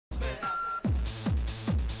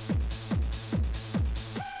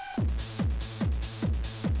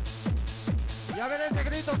Ya ven ese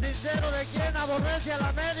grito sincero de quien aborrece a la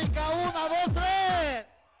América. 1, 2, 3.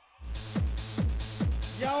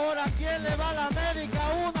 Y ahora, ¿quién le va a la América?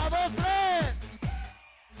 1, 2, 3.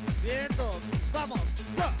 Vientos, vamos.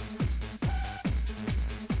 ¡Ja!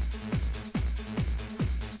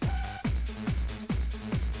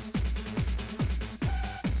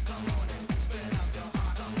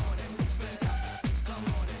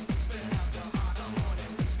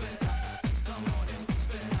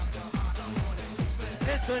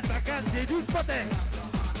 Esto es Vacancy, discoteca.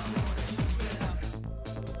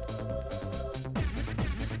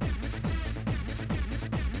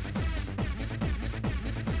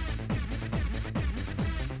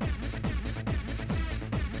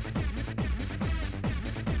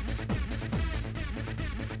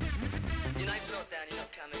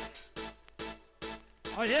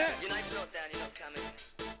 Oh yeah. You know I float down, you're not coming.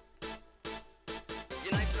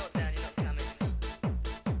 You know I float down, you're not coming.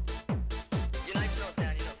 You know I float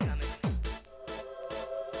down, you're not coming.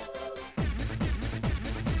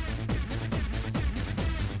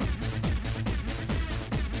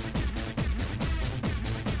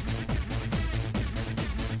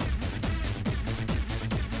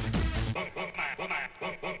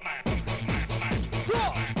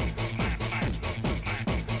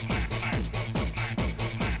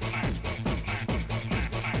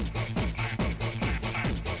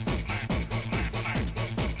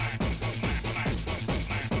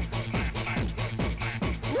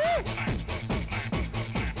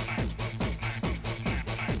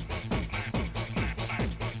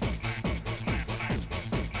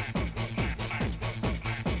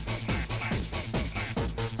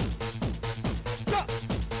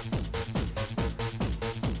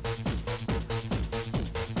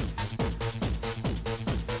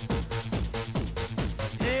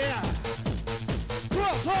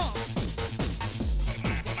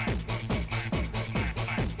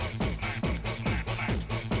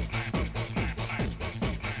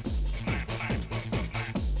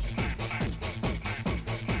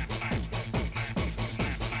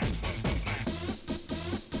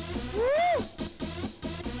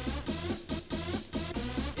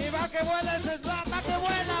 Que vuela ese slap, que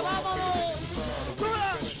vuela, vámonos.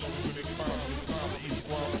 ¡Sura!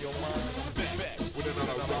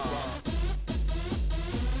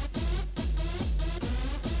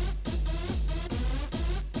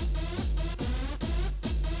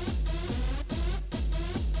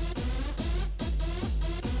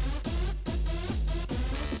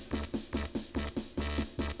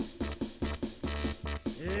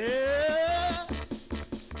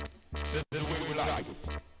 This is the way we like it.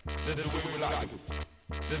 This is the way we like it.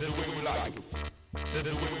 This is the way we like it. This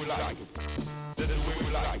is the way we like it. This is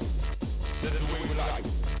the way we like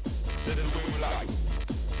it. This is the way we like it.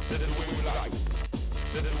 This is the way we like it.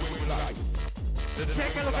 This is the way we like it.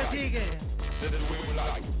 Checa lo que sigue. This is the way we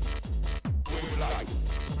like it. Way we like it.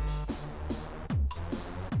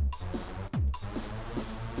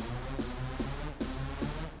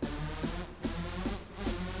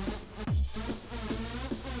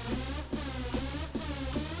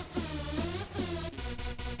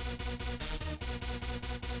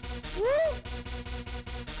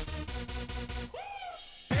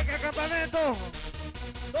 Venga, campamento.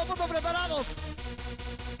 Todo mundo preparados.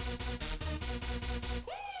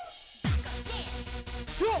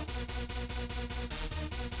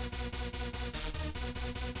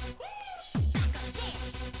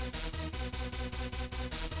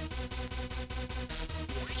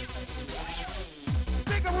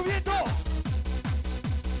 Venga, movimiento.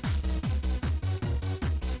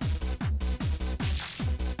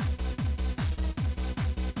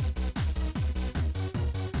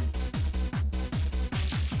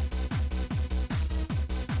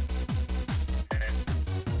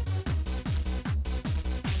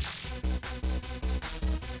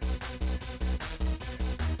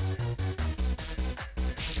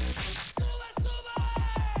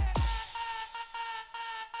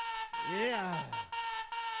 Yeah.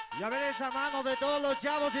 Ya ven esa mano de todos los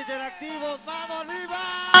chavos interactivos. ¡Mano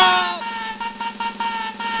arriba!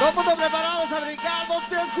 Todo el mundo preparados a brincar, 2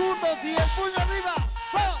 pies juntos y el puño arriba.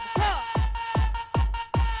 ¡Pa, pa!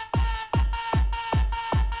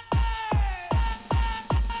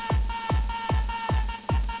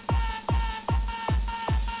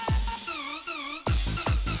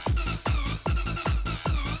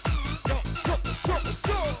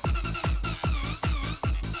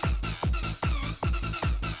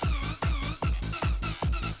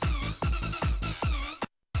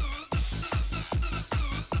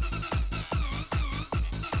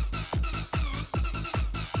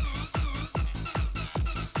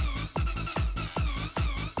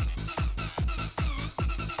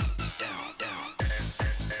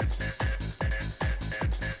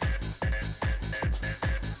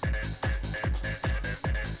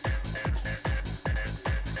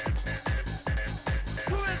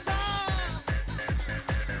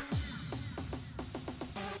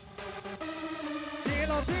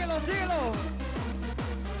 síguelo, síguelo.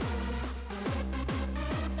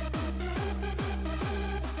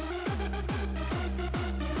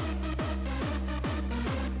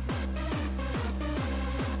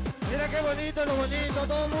 Mira qué bonito, lo bonito,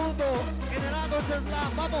 todo el mundo generando este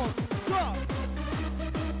slam, vamos. ¡Go!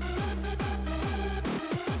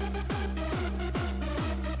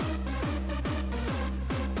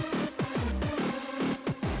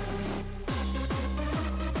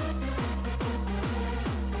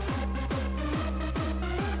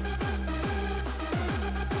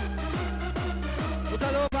 Un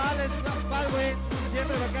saludo para Alex Baldwin,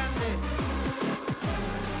 siempre vacante.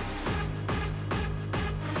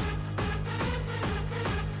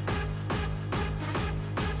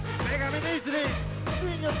 Mega Ministry,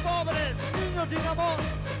 niños pobres, niños sin amor.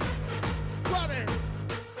 Suave.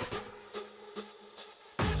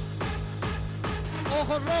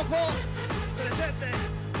 Ojos rojos, presente.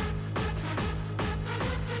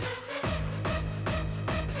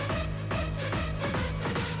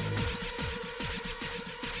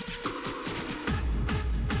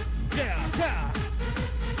 Yeah, yeah.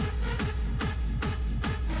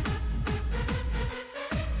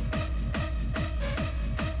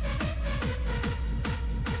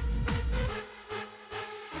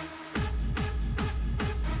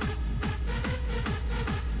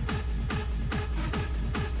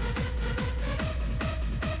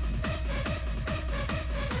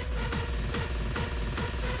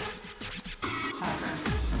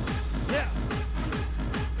 Yeah.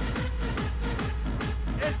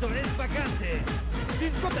 Esto es Vacante,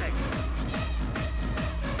 discoteca.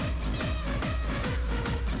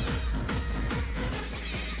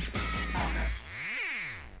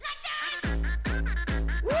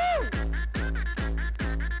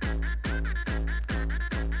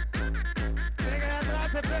 Venga de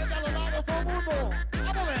atrás, se pierde a los lados, todo el mundo.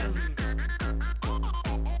 Vamos a ver.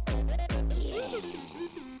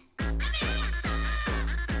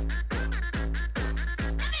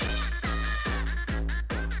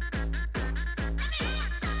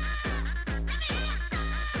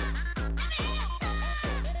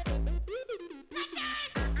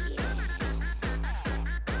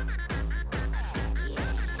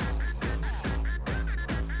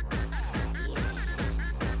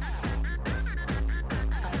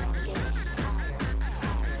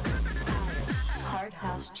 Hard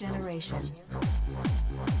House Generation.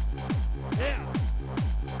 Yeah.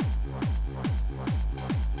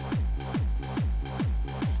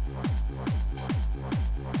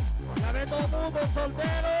 Ya ve todo el mundo,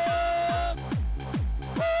 solteros.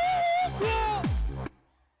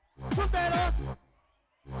 Solteros.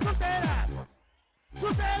 Solteras.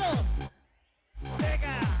 Solteros.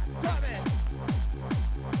 Venga, suave.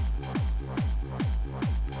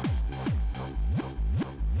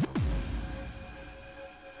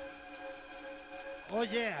 Oh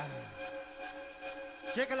yeah.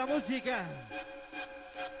 Checa la música.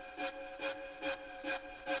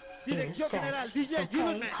 Dirección This general, sets DJ the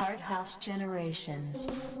Jimmy. Play Hard House Generation.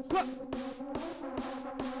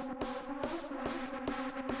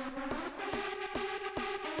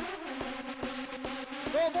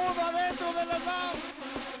 Todo mundo adentro de la sala.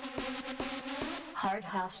 Hard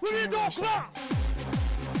House ¡Unido, Generation. clap!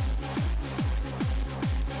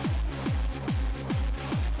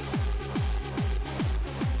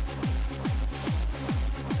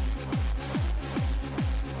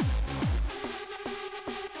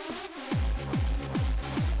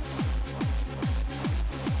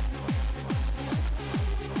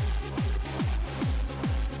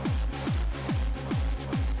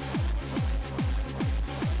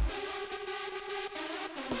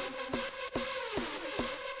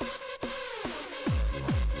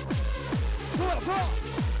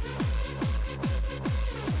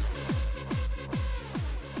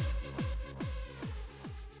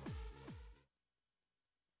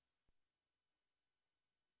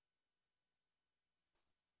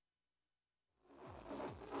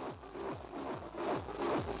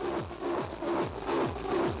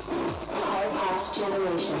 Hard House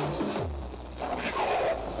Generation.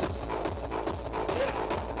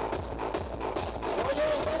 Oye,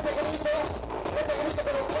 ese grito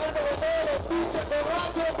con los cuernos de todos los pinches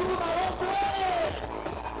borrachos, 1, 2, 3.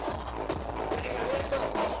 Venga, abierto,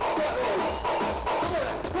 suave.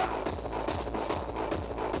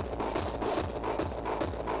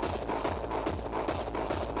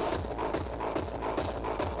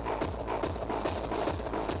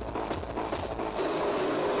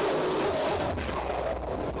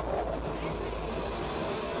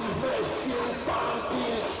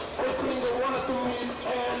 Everything they wanted to meet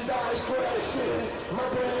and I crashing. My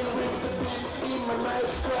brain with the beat in my night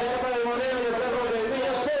sky. Para el modelo de perro del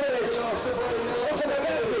día.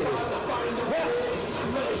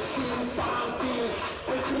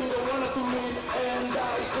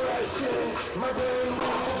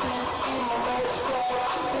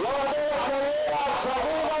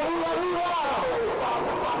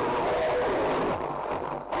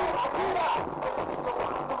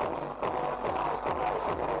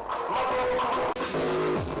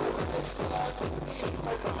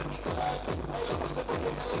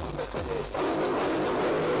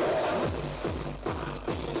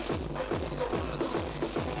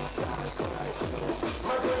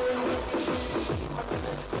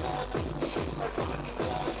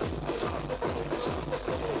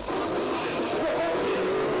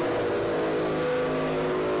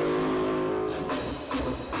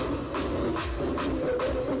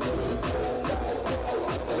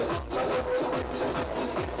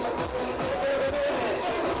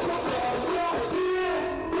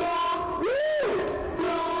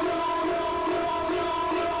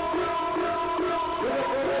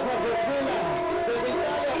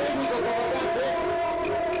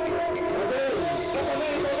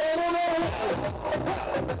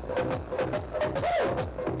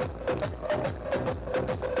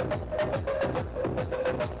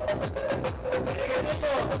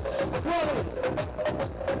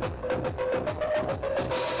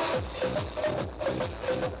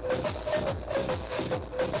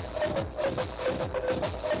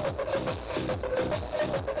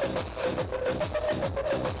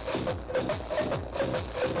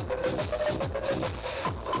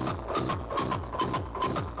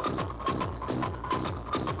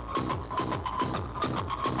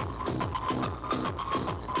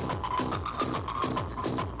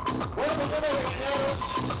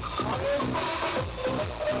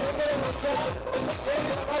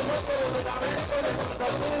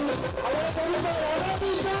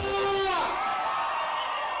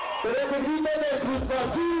 Pero ese equipo de Cruz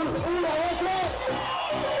Azul, una otra.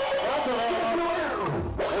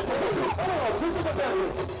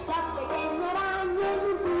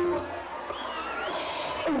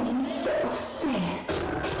 Un, dos, tres.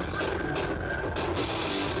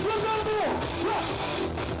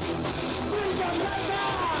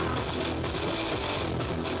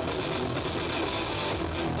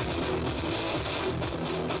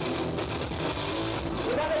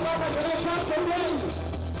 Cuidado, pasa que no salta bien.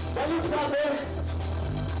 Hay un vez.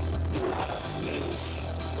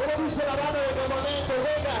 ¿Cómo dice la banda de Campamento?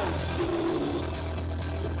 Venga.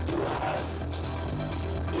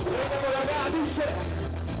 Venga por acá, dice.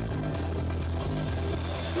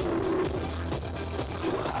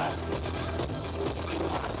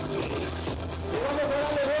 Y vamos a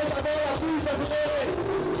darle vuelta a toda la pista, señores.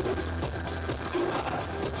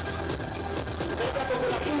 Venga sobre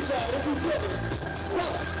la pista, es usted.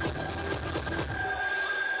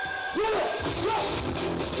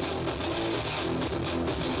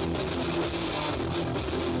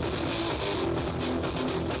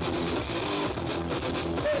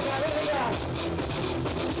 Venga, venga.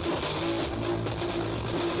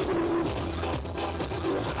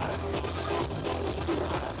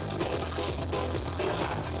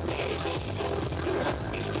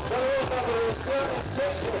 Saludos a producciones.